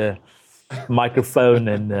behind a microphone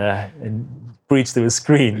and preach to a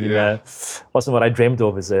screen. Wasn't what I dreamed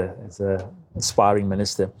of as a inspiring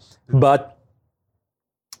minister, but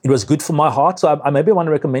it was good for my heart. So I maybe want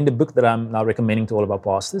to recommend a book that I'm now recommending to all of our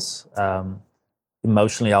pastors,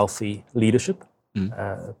 Emotionally Healthy Leadership,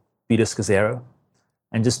 Peter Scazzero,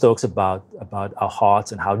 and just talks about our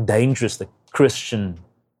hearts and how dangerous the Christian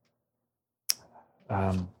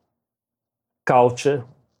culture,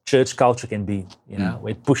 church culture can be,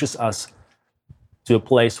 where it pushes us to a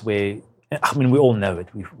place where, we all know it,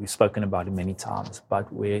 we've spoken about it many times,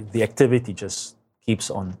 but where the activity just keeps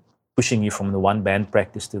on pushing you from the one band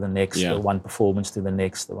practice to the next, the one performance to the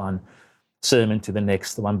next, the one sermon to the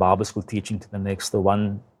next, the one Bible school teaching to the next, the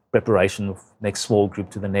one preparation of next small group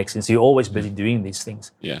to the next. And so you're always busy doing these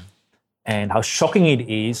things. Yeah. And how shocking it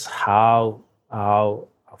is how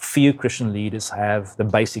few Christian leaders have the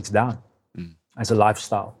basics down as a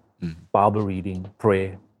lifestyle. Bible reading,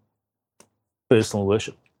 prayer, personal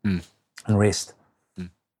worship, and rest.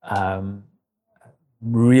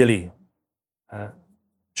 Really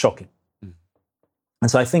shocking. And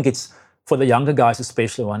so I think it's, for the younger guys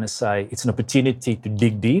especially, I want to say it's an opportunity to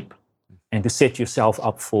dig deep and to set yourself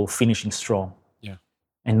up for finishing strong.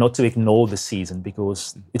 And not to ignore the season,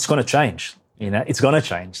 because it's going to change. It's going to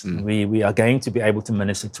change. We are going to be able to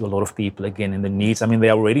minister to a lot of people again in the needs. There are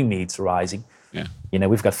already needs rising.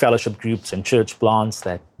 We've got fellowship groups and church plants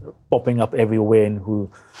that are popping up everywhere, and who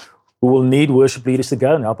will need worship leaders to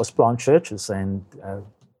go and help us plant churches. And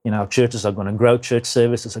our churches are going to grow, church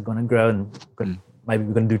services are going to grow, and maybe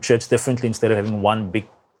we're going to do church differently. Instead of having one big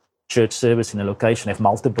church service in a location, have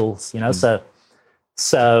multiples.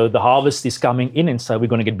 So the harvest is coming in, and so we're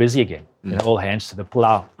going to get busy again. All hands to the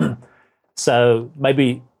plow. So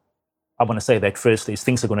maybe I want to say that firstly is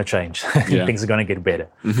things are going to change. Things are going to get better.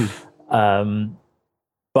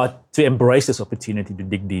 But to embrace this opportunity to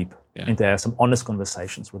dig deep and to have some honest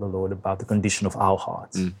conversations with the Lord about the condition of our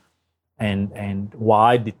hearts. And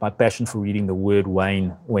why did my passion for reading the Word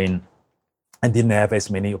wane when I didn't have as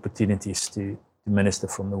many opportunities to minister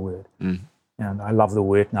from the Word? And I love the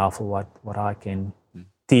Word now for what I can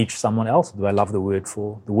teach someone else. Do I love the Word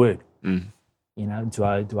for the Word? Do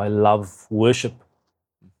I love worship,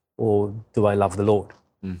 or do I love the Lord?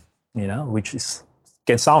 Which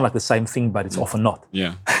can sound like the same thing, but it's often not.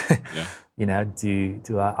 Do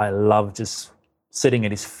I love just sitting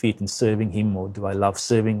at His feet and serving Him, or do I love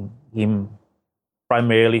serving Him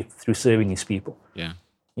primarily through serving His people?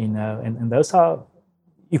 And those are,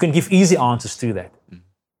 you can give easy answers to that.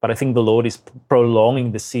 But I think the Lord is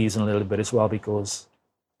prolonging the season a little bit as well, because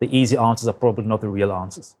the easy answers are probably not the real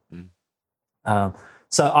answers.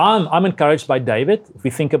 So I'm encouraged by David. If we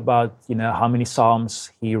think about how many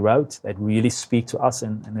Psalms he wrote that really speak to us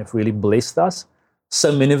and have really blessed us,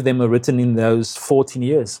 so many of them are written in those 14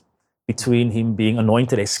 years between him being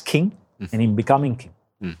anointed as king and him becoming king.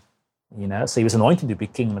 So he was anointed to be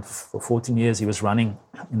king, but for 14 years he was running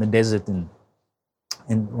in the desert and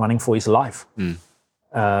running for his life.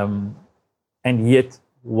 And yet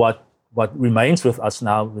what remains with us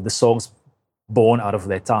now with the songs born out of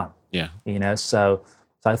that time. So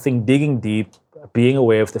I think digging deep, being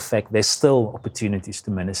aware of the fact there's still opportunities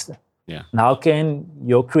to minister. Now can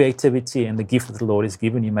your creativity and the gift that the Lord has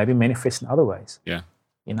given you maybe manifest in other ways?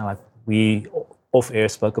 Like we off-air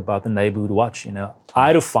spoke about the Neighborhood Watch. I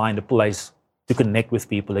had to find a place to connect with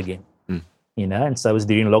people again. And so it was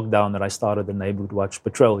during lockdown that I started the Neighborhood Watch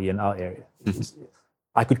patrol here in our area.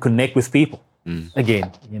 I could connect with people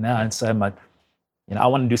again, and so much. I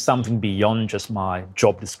want to do something beyond just my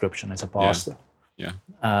job description as a pastor. Yeah.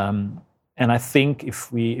 And I think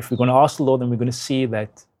if we're going to ask the Lord, then we're going to see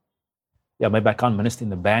that, maybe I can't minister in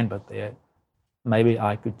the band, but maybe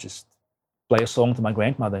I could just play a song to my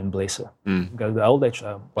grandmother and bless her. Go to the old age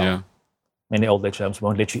home. Well, many old age homes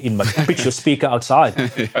won't let you in, but pitch your speaker outside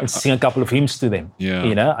and sing a couple of hymns to them.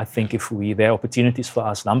 I think there are opportunities for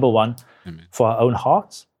us, number one, for our own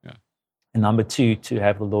hearts. And number two, to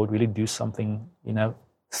have the Lord really do something,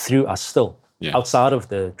 through us still, outside of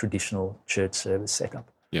the traditional church service setup.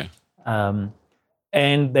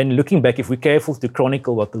 And then looking back, if we're careful to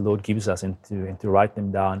chronicle what the Lord gives us and to write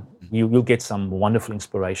them down, you'll get some wonderful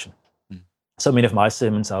inspiration. So many of my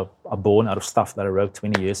sermons are born out of stuff that I wrote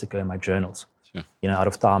 20 years ago in my journals. Out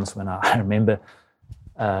of times when I remember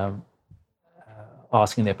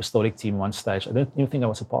asking the apostolic team one stage, I don't even think I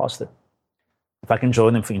was a pastor, if I can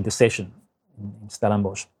join them for intercession in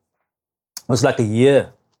Stellenbosch. It was like a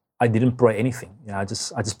year I didn't pray anything. I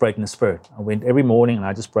just prayed in the Spirit. I went every morning and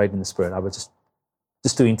I just prayed in the Spirit. I was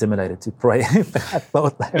just too intimidated to pray. I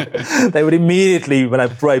thought they would immediately, when I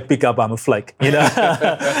pray, pick up, I'm a flake,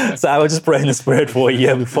 So I would just pray in the Spirit for a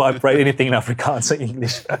year before I prayed anything in Afrikaans or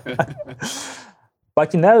English.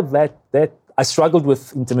 But that I struggled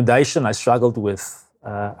with intimidation. I struggled with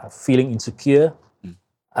feeling insecure.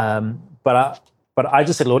 But I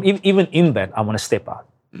just said, Lord, even in that, I want to step out.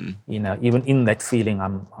 Even in that feeling,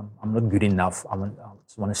 I'm not good enough. I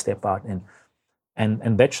just want to step out,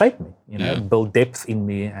 and that shaped me. Build depth in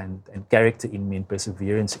me and character in me and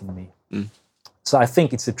perseverance in me. So I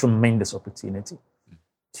think it's a tremendous opportunity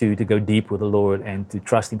to go deep with the Lord and to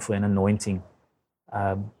trust Him for an anointing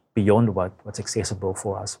beyond what's accessible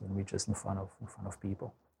for us when we're just in front of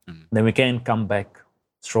people. Then we can come back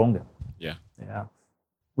stronger. Yeah.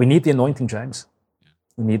 We need the anointing, James.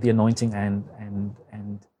 We need the anointing,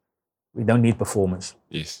 and we don't need performers.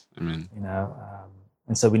 Yes, amen.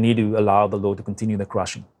 And so we need to allow the Lord to continue the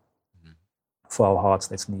crushing for our hearts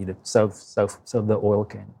that's needed, so the oil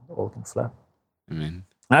can flow. Amen.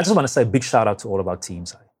 And I just want to say a big shout out to all of our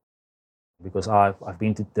teams, because I've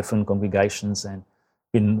been to different congregations and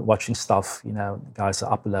been watching stuff. Guys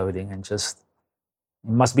are uploading, and just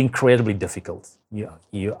it must be incredibly difficult.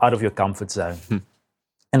 You're out of your comfort zone.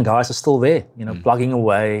 And guys are still there, plugging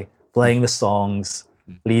away, playing the songs,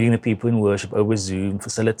 leading the people in worship over Zoom,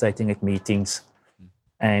 facilitating at meetings,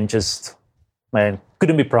 and just, man,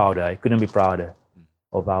 couldn't be prouder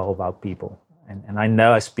of our people. And I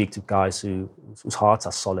know I speak to guys whose hearts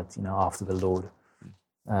are solid, after the Lord.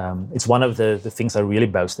 It's one of the things I really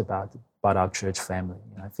boast about our church family.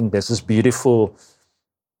 I think there's this beautiful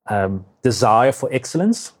desire for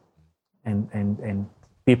excellence and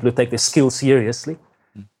people who take their skills seriously,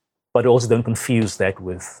 but also don't confuse that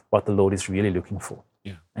with what the Lord is really looking for.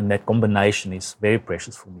 And that combination is very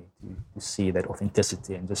precious for me to see that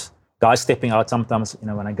authenticity and just guys stepping out. Sometimes,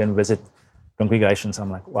 when I go and visit congregations, I'm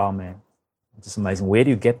like, wow, man, it's just amazing. Where do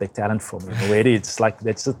you get that talent from? Where do you, it's like,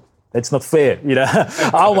 that's not fair.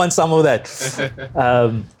 I want some of that.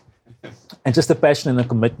 And just the passion and the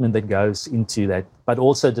commitment that goes into that, but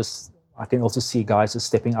also I can also see guys just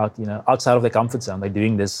stepping out, outside of their comfort zone. They're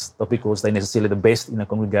doing this not because they're necessarily the best in a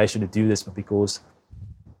congregation to do this, but because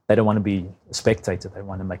they don't want to be a spectator. They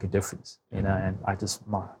want to make a difference, And I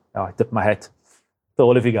tip my hat to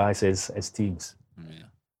all of you guys as teams.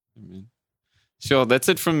 Amen. Sure, that's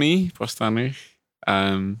it from me, Pastor Henry.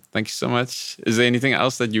 Thank you so much. Is there anything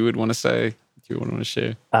else that you would want to say, that you would want to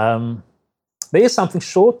share? There is something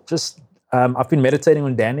short. Just I've been meditating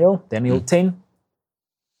on Daniel 10.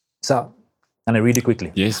 So, and I read it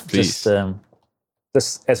quickly. Yes, please.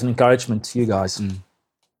 Just as an encouragement to you guys.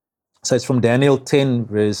 So it's from Daniel 10,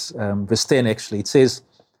 verse 10, actually. It says,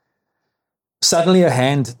 suddenly a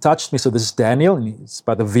hand touched me. So this is Daniel, and it's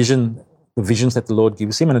about the visions that the Lord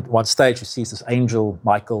gives him. And at one stage, he sees this angel,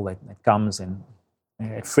 Michael, that comes. And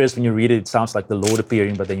at first, when you read it, it sounds like the Lord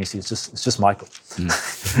appearing, but then you see it's just Michael,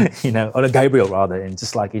 or Gabriel rather. And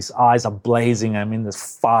just like his eyes are blazing. I mean, there's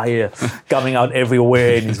fire coming out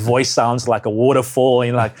everywhere, and his voice sounds like a waterfall. And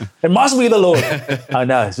you're like, it must be the Lord. Oh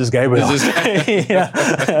no, it's just Gabriel.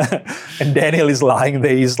 And Daniel is lying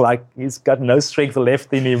there. He's got no strength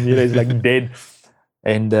left in him. He's like dead.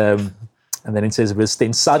 And then it says, verse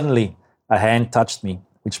 10, suddenly a hand touched me,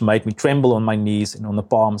 which made me tremble on my knees and on the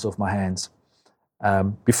palms of my hands.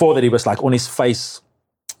 Before that, he was like on his face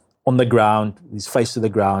on the ground, his face to the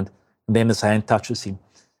ground, and then his hand touches him.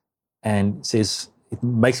 And it says it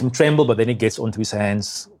makes him tremble, but then he gets onto his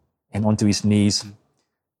hands and onto his knees.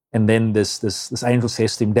 And then this angel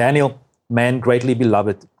says to him, Daniel, man greatly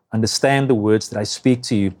beloved, understand the words that I speak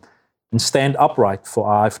to you, and stand upright,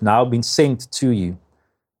 for I've now been sent to you.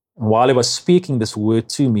 And while he was speaking this word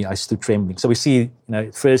to me, I stood trembling. So we see,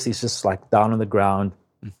 at first he's just like down on the ground,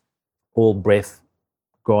 all breath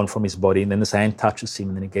gone from his body, and then his hand touches him,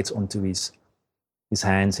 and then he gets onto his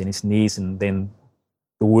hands and his knees, and then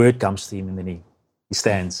the word comes to him, and then he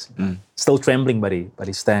stands. Still trembling, but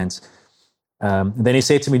he stands. Then he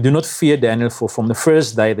said to me, "Do not fear, Daniel, for from the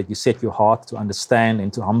first day that you set your heart to understand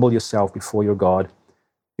and to humble yourself before your God,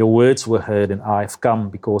 your words were heard, and I have come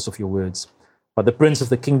because of your words. But the prince of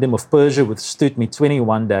the kingdom of Persia withstood me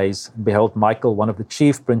 21 days, and behold, Michael, one of the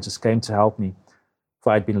chief princes, came to help me,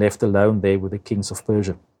 for I had been left alone there with the kings of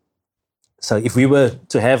Persia." So if we were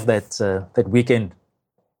to have that weekend,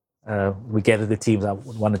 we gathered the teams. I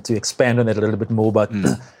wanted to expand on that a little bit more, but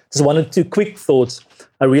just one or two quick thoughts.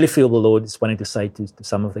 I really feel the Lord is wanting to say to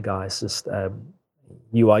some of the guys, just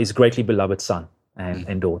you are his greatly beloved son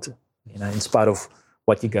and daughter. In spite of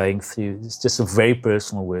what you're going through, it's just a very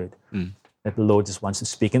personal word that the Lord just wants to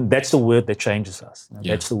speak. And that's the word that changes us.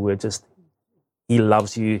 That's the word, just he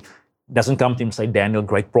loves you. It doesn't come to him and say, "Daniel,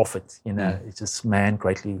 great prophet." It's just man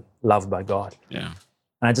greatly loved by God. Yeah.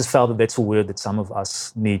 And I just felt that that's a word that some of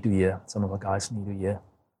us need to hear, some of our guys need to hear.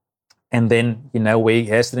 And then, where he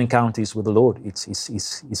has the encounters with the Lord,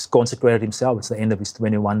 he's consecrated himself. It's the end of his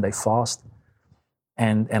 21-day fast.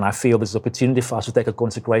 And I feel there's an opportunity for us to take a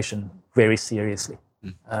consecration very seriously.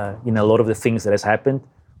 A lot of the things that has happened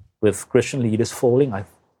with Christian leaders falling, I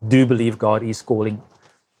do believe God is calling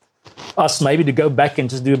us maybe to go back and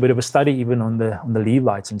just do a bit of a study even on the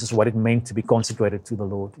Levites and just what it meant to be consecrated to the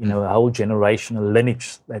Lord. A whole generation, a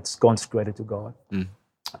lineage that's consecrated to God,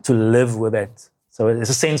 to live with that. So there's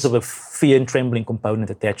a sense of a fear and trembling component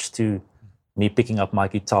attached to me picking up my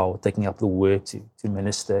guitar or taking up the word to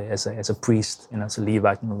minister as a priest, as a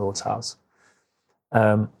Levite in the Lord's house.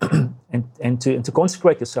 And to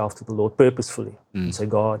consecrate yourself to the Lord purposefully and say,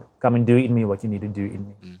 "God, come and do in me what you need to do in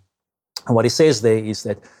me." And what he says there is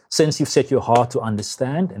that since you've set your heart to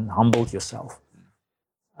understand and humbled yourself,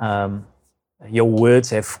 your words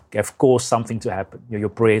have caused something to happen. Your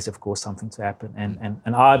prayers have caused something to happen.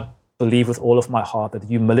 And I believe with all of my heart that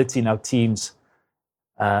humility in our teams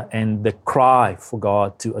and the cry for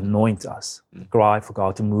God to anoint us, the cry for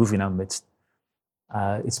God to move in our midst,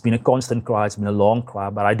 it's been a constant cry, it's been a long cry,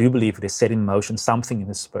 but I do believe it has set in motion something in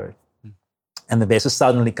the spirit. And that there's a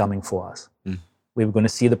suddenly coming for us. We're going to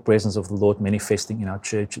see the presence of the Lord manifesting in our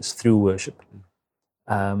churches through worship.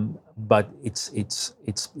 But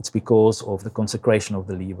it's because of the consecration of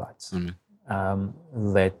the Levites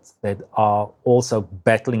that are also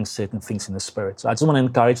battling certain things in the spirit. So I just want to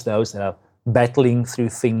encourage those that are battling through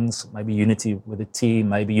things, maybe unity with a team,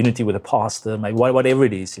 maybe unity with a pastor, maybe whatever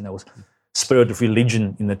it is, spirit of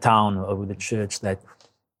religion in the town or with the church, that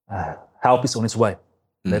help is on its way,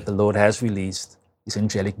 that the Lord has released his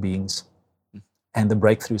angelic beings and the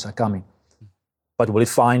breakthroughs are coming. But will it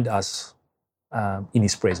find us in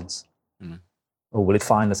his presence? Or will it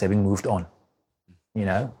find us having moved on,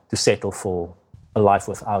 to settle for a life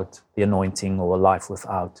without the anointing or a life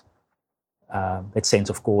without that sense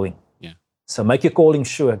of calling? Yeah. So make your calling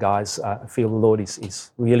sure, guys. I feel the Lord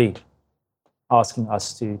is really asking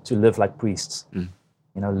us to live like priests,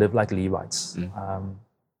 live like Levites.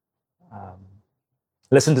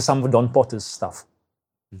 Listen to some of Don Potter's stuff.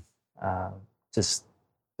 Just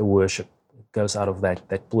the worship. It goes out of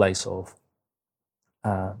that place of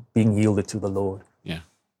being yielded to the Lord. Yeah.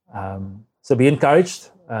 So be encouraged.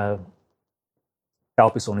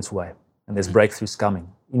 Help is on its way. And there's breakthroughs coming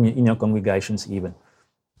in your congregations even.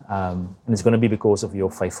 And it's going to be because of your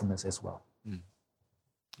faithfulness as well.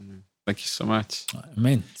 Thank you so much.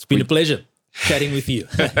 Amen. It's been a pleasure chatting with you.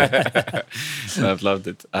 I've loved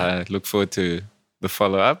it. I look forward to the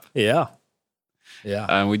follow-up. Yeah.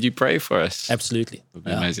 Would you pray for us? Absolutely. It would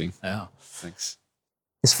be amazing. Yeah. Thanks.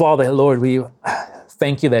 Yes, Father, Lord, we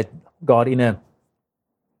thank you that, God, in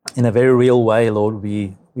a very real way, Lord,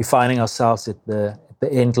 we're finding ourselves at the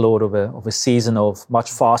end, Lord, of a season of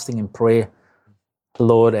much fasting and prayer,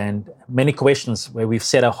 Lord, and many questions where we've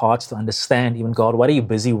set our hearts to understand, even, God, what are you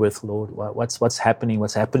busy with, Lord? What's happening?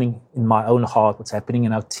 What's happening in my own heart? What's happening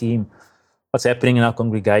in our team? What's happening in our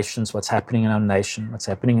congregations? What's happening in our nation? What's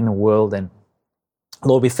happening in the world? And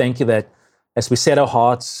Lord, we thank you that as we set our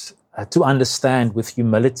hearts to understand with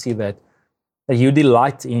humility that you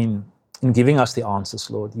delight in giving us the answers,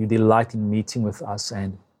 Lord. You delight in meeting with us.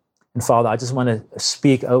 And Father, I just want to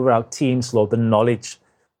speak over our teams, Lord, the knowledge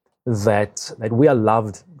that we are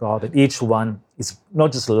loved, God, that each one is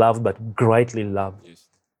not just loved, but greatly loved. Yes.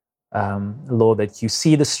 Lord, that you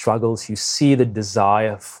see the struggles, you see the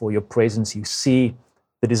desire for your presence, you see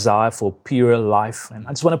the desire for pure life. And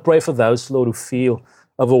I just want to pray for those, Lord, who feel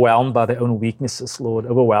overwhelmed by their own weaknesses, Lord,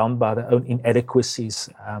 overwhelmed by their own inadequacies,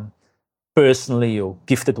 personally or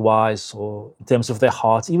gifted-wise, or in terms of their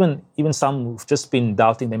hearts, even some who've just been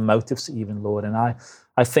doubting their motives even, Lord. And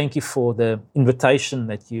I thank you for the invitation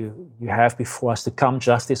that you have before us to come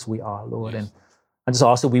just as we are, Lord. Yes. And I just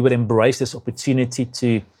ask that we would embrace this opportunity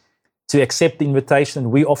to accept the invitation that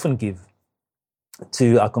we often give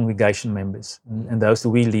to our congregation members and those that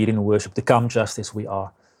we lead in worship to come just as we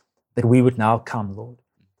are, that we would now come, Lord.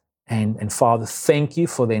 And Father, thank you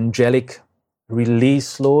for the angelic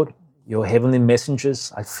release, Lord. Your heavenly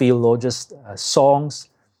messengers, I feel, Lord, just songs,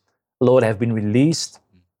 Lord, have been released.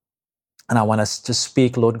 And I want us to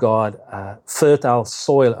speak, Lord God, fertile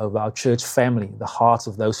soil over our church family, the hearts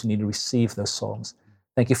of those who need to receive those songs.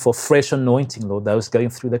 Thank you for fresh anointing, Lord, those going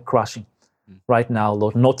through the crushing right now,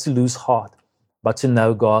 Lord, not to lose heart, but to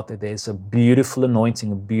know, God, that there's a beautiful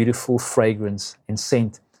anointing, a beautiful fragrance and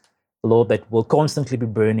scent, Lord, that will constantly be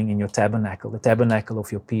burning in your tabernacle, the tabernacle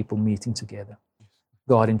of your people meeting together.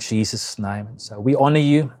 God, in Jesus' name. And so we honor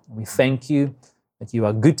you. We thank you that you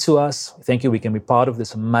are good to us. We thank you we can be part of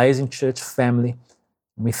this amazing church family.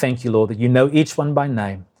 And we thank you, Lord, that you know each one by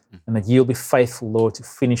name and that you'll be faithful, Lord, to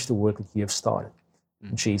finish the work that you have started.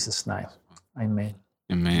 In Jesus' name. Amen.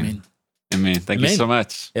 Amen. Amen. Thank you so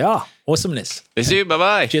much. Yeah, awesomeness. Bless you.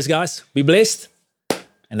 Bye-bye. Cheers, guys. Be blessed.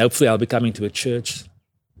 And hopefully I'll be coming to a church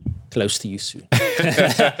close to you soon.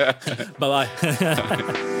 Bye-bye.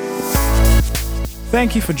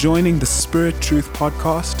 Thank you for joining the Spirit Truth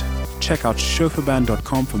Podcast. Check out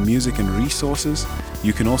chauffeurband.com for music and resources.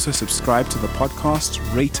 You can also subscribe to the podcast,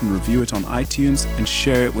 rate and review it on iTunes, and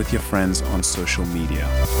share it with your friends on social media.